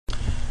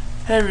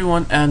Hey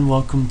everyone, and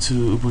welcome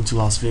to Ubuntu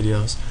Lost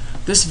Videos.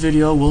 This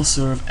video will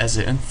serve as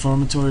an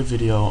informatory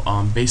video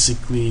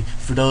basically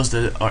for those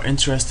that are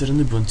interested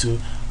in Ubuntu.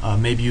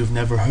 Maybe you've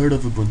never heard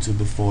of Ubuntu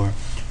before,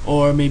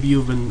 or maybe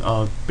you've been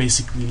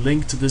basically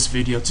linked to this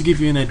video to give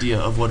you an idea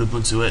of what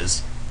Ubuntu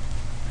is.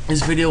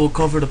 This video will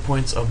cover the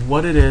points of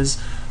what it is,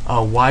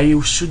 why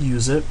you should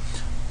use it,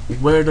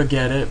 where to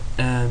get it,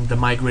 and the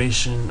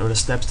migration or the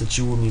steps that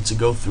you will need to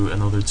go through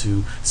in order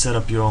to set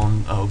up your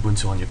own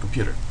Ubuntu on your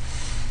computer.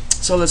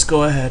 So let's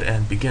go ahead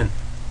and begin.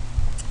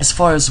 As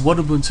far as what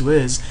Ubuntu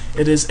is,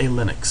 it is a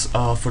Linux.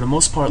 For the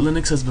most part,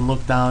 Linux has been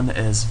looked down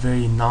as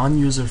very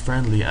non-user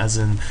friendly, as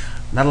in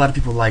not a lot of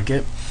people like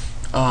it.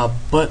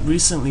 But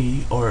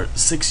recently, or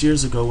 6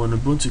 years ago when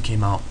Ubuntu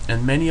came out,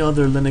 and many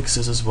other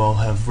Linuxes as well,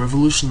 have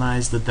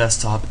revolutionized the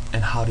desktop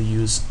and how to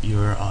use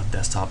your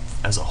desktop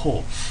as a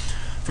whole.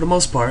 For the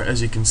most part,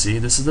 as you can see,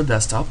 this is the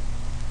desktop.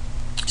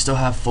 You still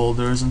have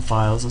folders and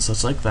files and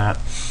such like that.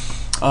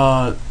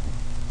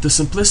 The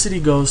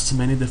simplicity goes to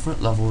many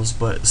different levels,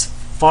 but as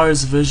far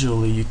as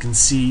visually, you can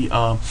see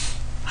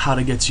how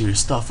to get to your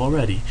stuff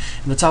already.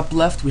 In the top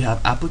left, we have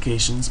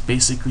applications,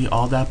 basically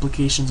all the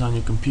applications on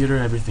your computer,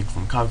 everything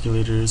from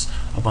calculators,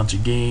 a bunch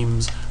of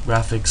games,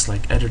 graphics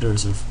like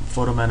editors or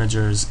photo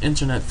managers,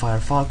 internet,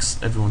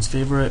 Firefox, everyone's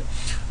favorite,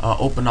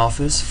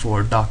 OpenOffice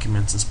for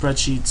documents and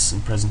spreadsheets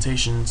and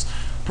presentations,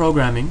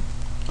 programming,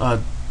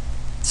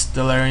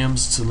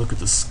 stellariums to look at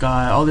the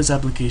sky. All these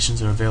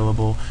applications are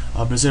available.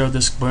 Brasero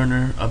disk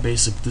burner, a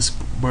basic disk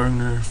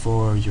burner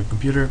for your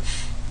computer,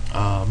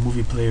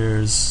 movie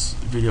players,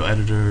 video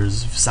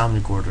editors, sound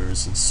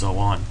recorders, and so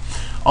on.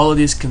 All of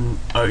these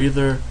are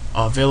either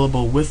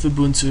available with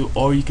Ubuntu,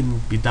 or you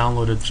can be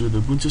downloaded through the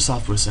Ubuntu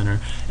Software Center.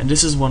 And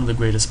this is one of the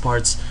greatest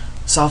parts.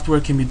 Software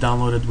can be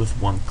downloaded with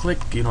one click.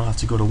 You don't have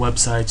to go to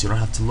websites, you don't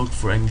have to look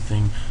for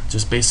anything.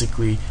 Just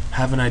basically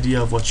have an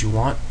idea of what you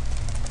want,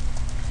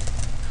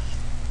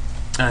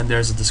 and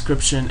there's a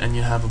description, and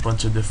you have a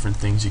bunch of different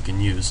things you can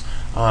use.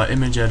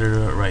 Image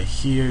editor right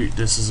here,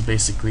 this is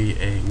basically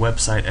a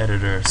website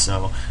editor,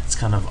 so it's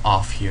kind of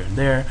off here and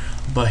there,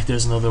 but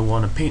there's another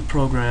one, a paint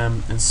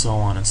program, and so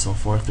on and so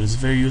forth. It's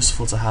very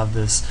useful to have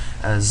this.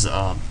 As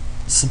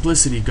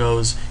simplicity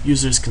goes,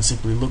 users can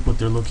simply look what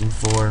they're looking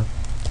for,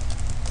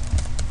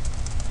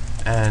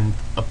 and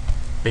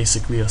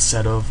basically a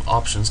set of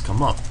options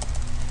come up.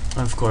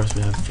 And of course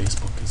we have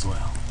Facebook as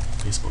well,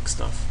 Facebook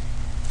stuff.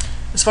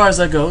 As far as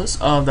that goes,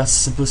 that's the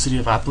simplicity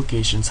of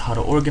applications, how to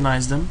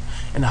organize them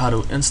and how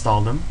to install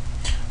them.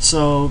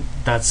 So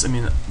that's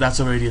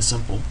already as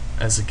simple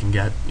as it can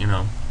get,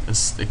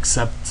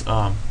 except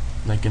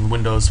like in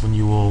Windows, when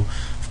you will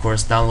of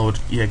course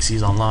download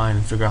exes online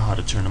and figure out how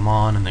to turn them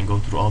on and then go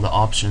through all the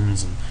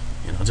options and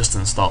just to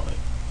install it.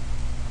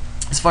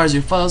 As far as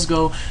your files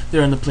go,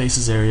 they're in the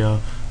places area.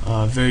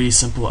 Very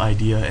simple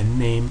idea and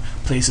name.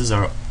 Places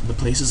are the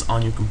places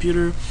on your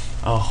computer.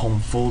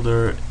 Home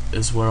folder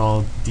is where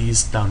all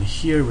these down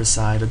here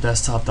reside. A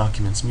desktop,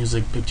 documents,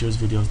 music, pictures,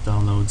 videos,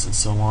 downloads, and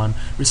so on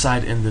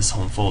reside in this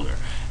home folder.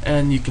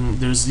 And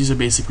these are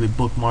basically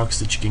bookmarks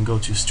that you can go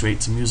to straight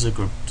to music,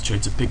 or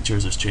straight to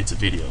pictures, or straight to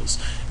videos,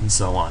 and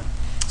so on.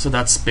 So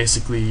that's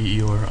basically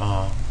your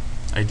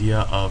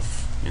idea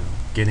of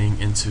getting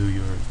into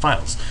your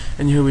files.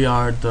 And here we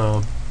are,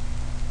 the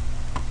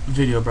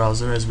video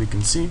browser. As we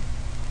can see,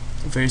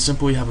 very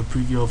simple. You have a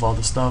preview of all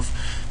the stuff.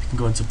 You can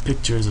go into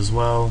pictures as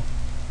well.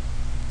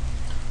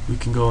 We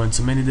can go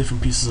into many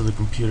different pieces of the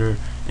computer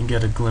and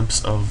get a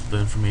glimpse of the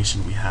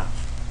information we have.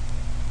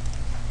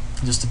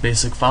 Just a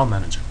basic file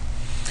manager.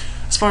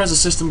 As far as the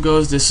system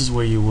goes, this is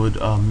where you would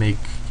make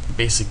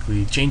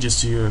basically changes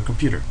to your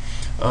computer.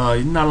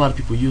 Not a lot of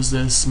people use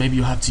this. Maybe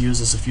you'll have to use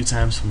this a few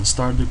times from the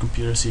start of the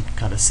computer, so you can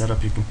kind of set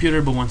up your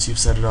computer, but once you've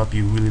set it up,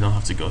 you really don't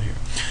have to go here.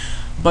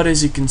 But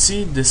as you can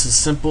see, this is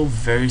simple,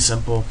 very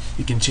simple.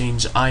 You can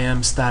change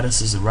IM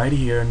statuses right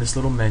here in this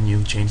little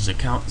menu. Change the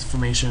account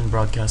information,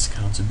 broadcast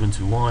accounts,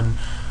 Ubuntu One.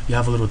 You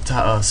have a little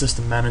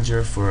system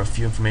manager for a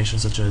few information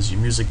such as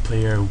your music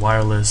player,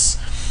 wireless,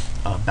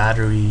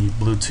 battery,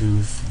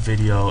 Bluetooth,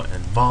 video,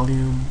 and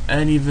volume,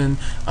 and even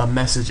a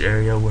message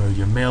area where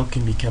your mail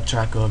can be kept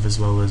track of, as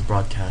well as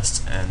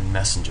broadcasts and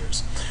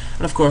messengers.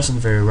 And of course, on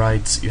the very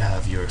right, you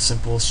have your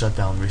simple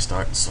shutdown,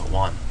 restart, and so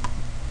on.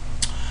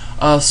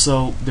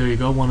 So there you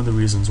go, one of the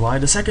reasons why.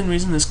 The second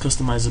reason is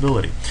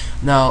customizability.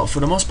 Now, for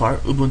the most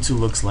part, Ubuntu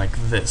looks like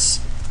this.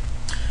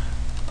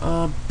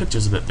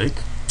 Picture's a bit big.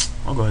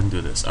 I'll go ahead and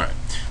do this. Alright,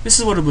 this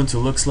is what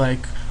Ubuntu looks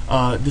like.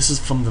 This is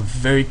from the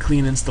very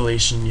clean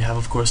installation. You have,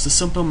 of course, the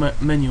simple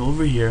menu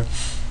over here.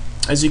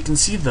 As you can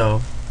see,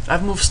 though,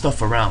 I've moved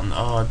stuff around.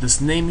 This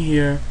name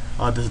here,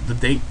 the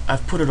date,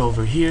 I've put it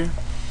over here,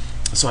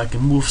 so I can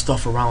move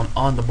stuff around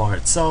on the bar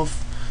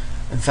itself.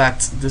 In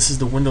fact, this is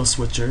the window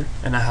switcher,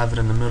 and I have it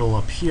in the middle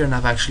up here, and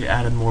I've actually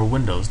added more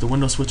windows. The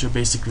window switcher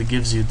basically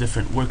gives you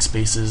different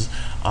workspaces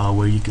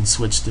where you can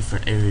switch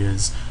different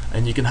areas,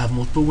 and you can have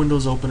multiple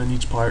windows open in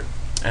each part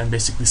and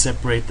basically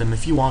separate them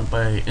if you want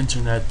by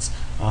internet,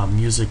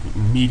 music,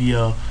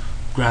 media,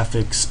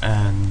 graphics,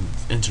 and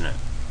internet,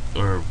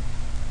 or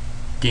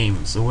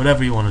games or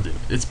whatever you want to do.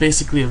 It's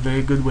basically a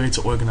very good way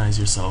to organize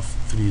yourself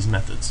through these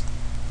methods.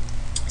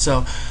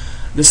 So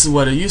this is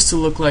what it used to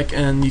look like,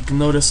 and you can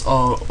notice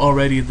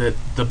already that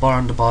the bar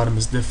on the bottom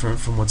is different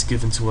from what's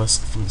given to us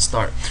from the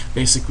start.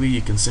 Basically, you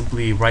can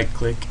simply right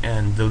click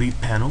and delete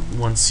panel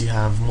once you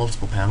have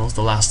multiple panels.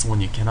 The last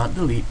one you cannot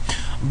delete,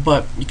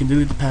 but you can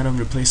delete the panel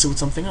and replace it with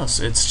something else.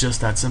 It's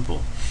just that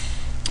simple.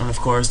 And of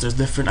course, there's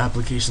different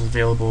applications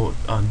available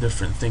on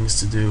different things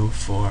to do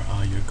for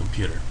your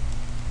computer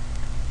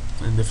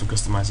and different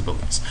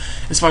customizabilities.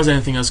 As far as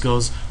anything else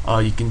goes,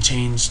 you can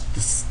change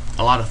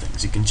a lot of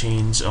things. You can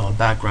change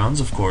backgrounds,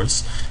 of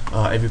course.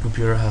 Every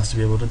computer has to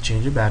be able to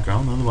change your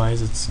background,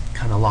 otherwise it's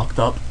kind of locked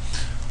up.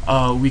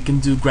 We can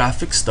do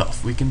graphic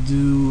stuff. We can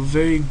do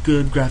very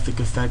good graphic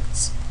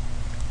effects.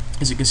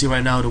 As you can see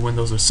right now, the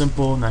windows are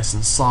simple, nice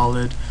and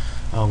solid.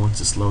 Once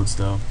this loads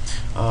though,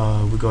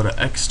 we go to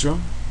extra,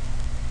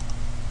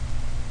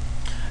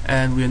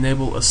 and we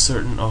enable a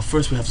certain,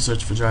 first we have to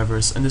search for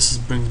drivers, and this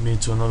brings me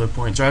to another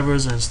point.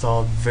 Drivers are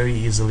installed very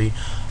easily.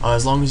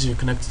 As long as you're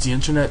connected to the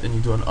internet and you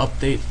do an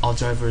update, all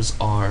drivers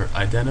are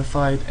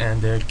identified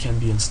and they can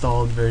be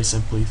installed very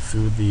simply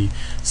through the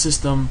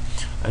system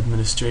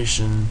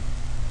administration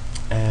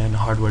and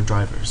hardware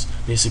drivers.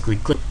 Basically,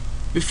 click.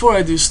 Before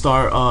I do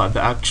start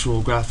the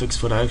actual graphics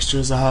for the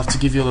extras, I have to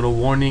give you a little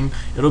warning.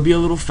 It'll be a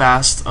little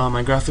fast.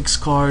 My graphics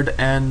card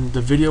and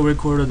the video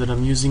recorder that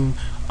I'm using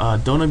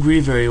don't agree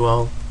very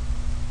well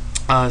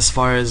as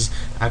far as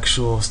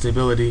actual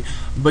stability,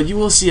 but you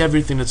will see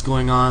everything that's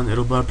going on.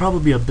 It'll probably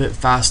be a bit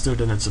faster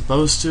than it's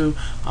supposed to,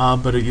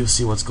 but you'll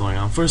see what's going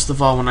on. First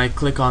of all, when I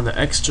click on the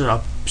extra,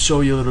 I'll show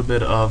you a little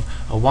bit of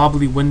a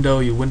wobbly window.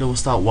 Your window will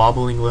start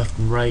wobbling left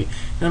and right.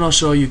 Then I'll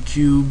show you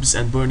cubes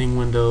and burning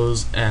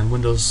windows and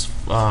windows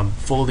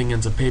folding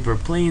into paper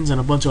planes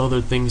and a bunch of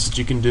other things that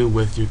you can do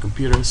with your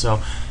computer. So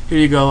here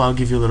you go, I'll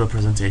give you a little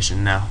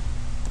presentation now.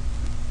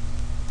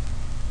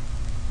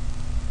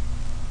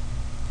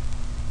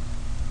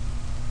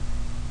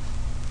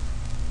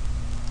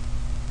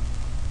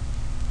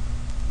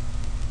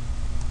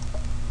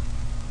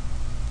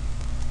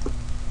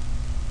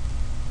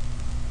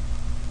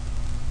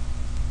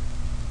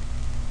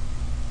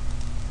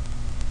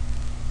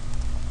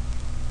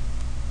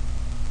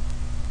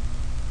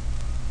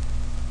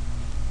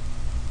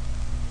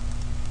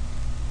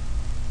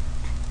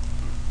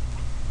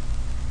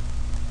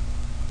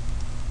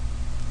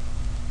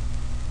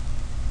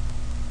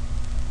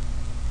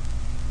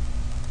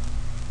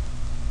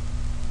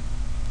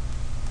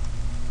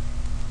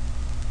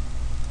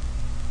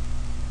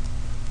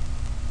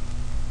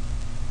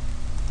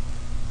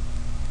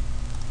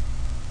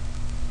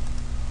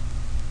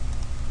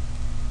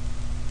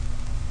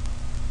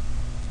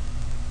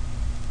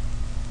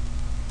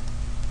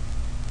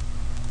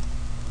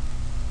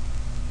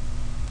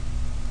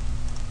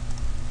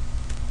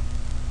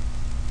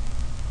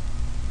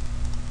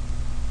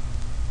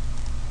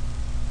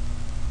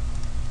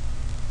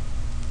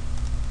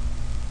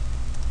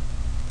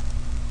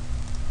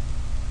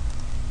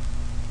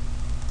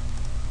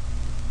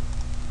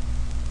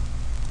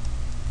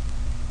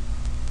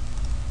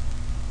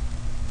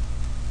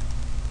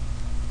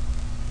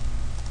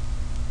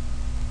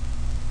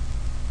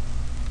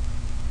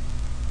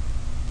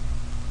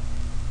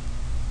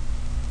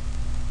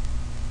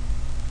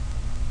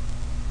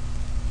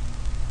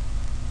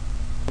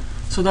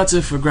 So that's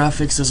it for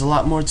graphics. There's a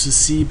lot more to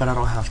see, but I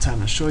don't have time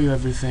to show you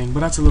everything.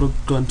 But that's a little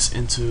glimpse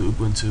into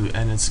Ubuntu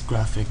and its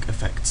graphic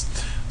effects.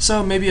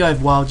 So maybe I've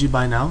wowed you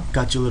by now,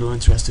 got you a little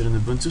interested in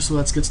Ubuntu, so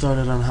let's get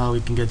started on how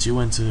we can get you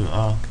into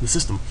the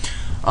system.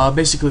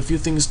 Basically, a few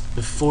things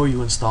before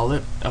you install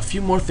it, a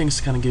few more things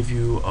to kind of give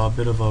you a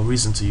bit of a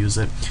reason to use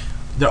it.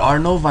 There are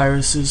no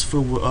viruses for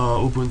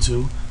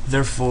Ubuntu,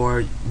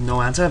 therefore no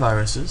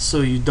antiviruses, so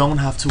you don't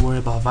have to worry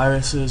about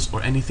viruses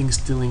or anything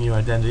stealing your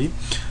identity.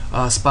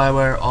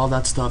 Spyware, all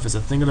that stuff is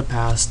a thing of the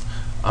past.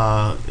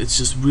 It's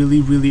just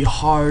really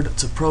hard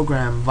to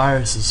program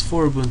viruses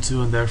for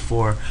Ubuntu, and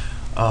therefore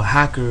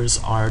hackers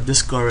are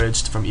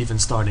discouraged from even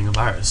starting a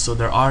virus. So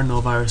there are no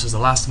viruses. The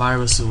last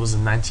virus was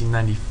in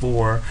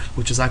 1994,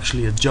 which is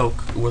actually a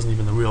joke. It wasn't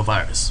even a real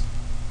virus.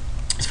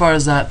 As far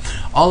as that,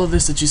 all of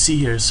this that you see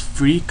here is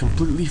free,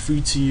 completely free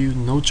to you,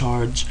 no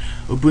charge.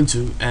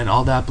 Ubuntu and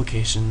all the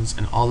applications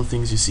and all the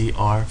things you see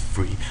are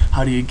free.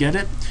 How do you get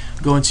it?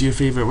 Go into your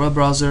favorite web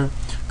browser,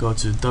 go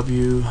to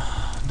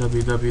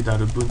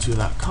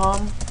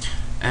www.ubuntu.com,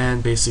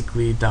 and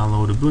basically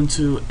download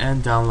Ubuntu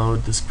and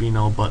download the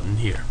Screeno button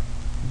here.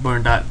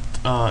 Burn that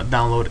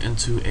download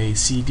into a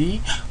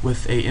CD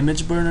with a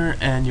image burner,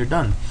 and you're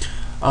done.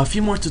 A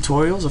few more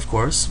tutorials, of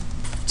course,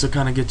 to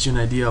kind of get you an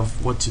idea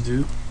of what to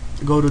do.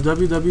 Go to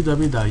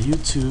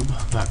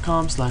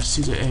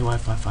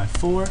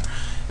www.youtube.com/CJAY554,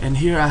 and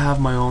here I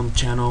have my own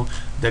channel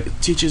that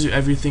teaches you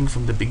everything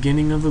from the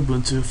beginning of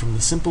Ubuntu, from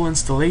the simple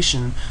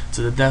installation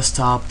to the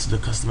desktop, to the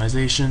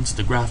customization, to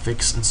the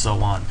graphics, and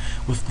so on.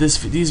 With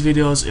these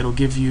videos, it'll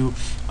give you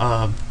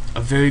a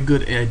very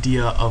good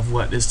idea of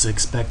what is to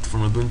expect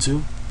from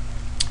Ubuntu.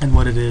 and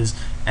what it is,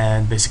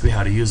 and basically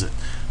how to use it.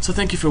 So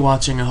thank you for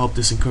watching. I hope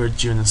this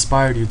encouraged you and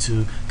inspired you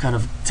to kind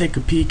of take a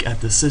peek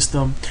at the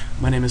system.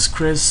 My name is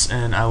Chris,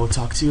 and I will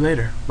talk to you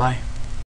later. Bye.